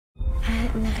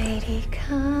At night he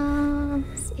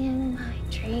comes in my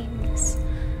dreams,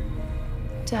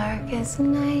 dark as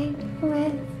night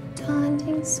with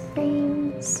taunting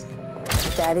screams.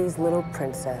 Daddy's little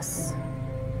princess.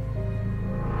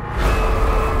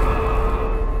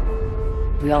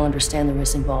 We all understand the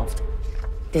risks involved.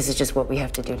 This is just what we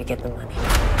have to do to get the money.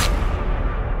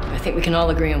 I think we can all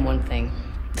agree on one thing.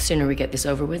 The sooner we get this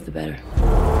over with, the better.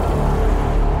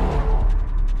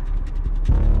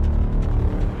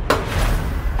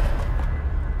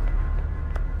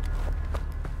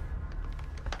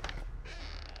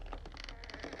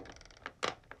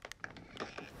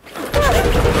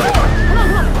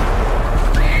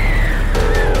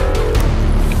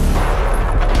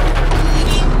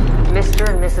 Mr.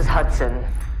 and Mrs. Hudson,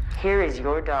 here is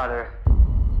your daughter.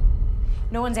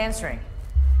 No one's answering.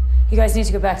 You guys need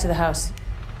to go back to the house.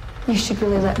 You should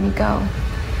really let me go,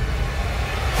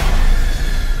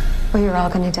 or you're all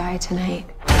gonna die tonight.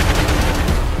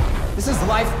 This is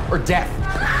life or death.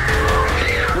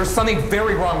 There's something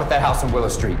very wrong with that house on Willow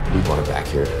Street. We want it back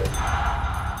here.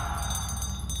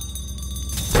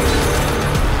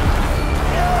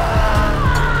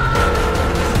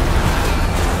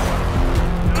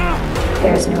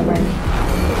 There's no running.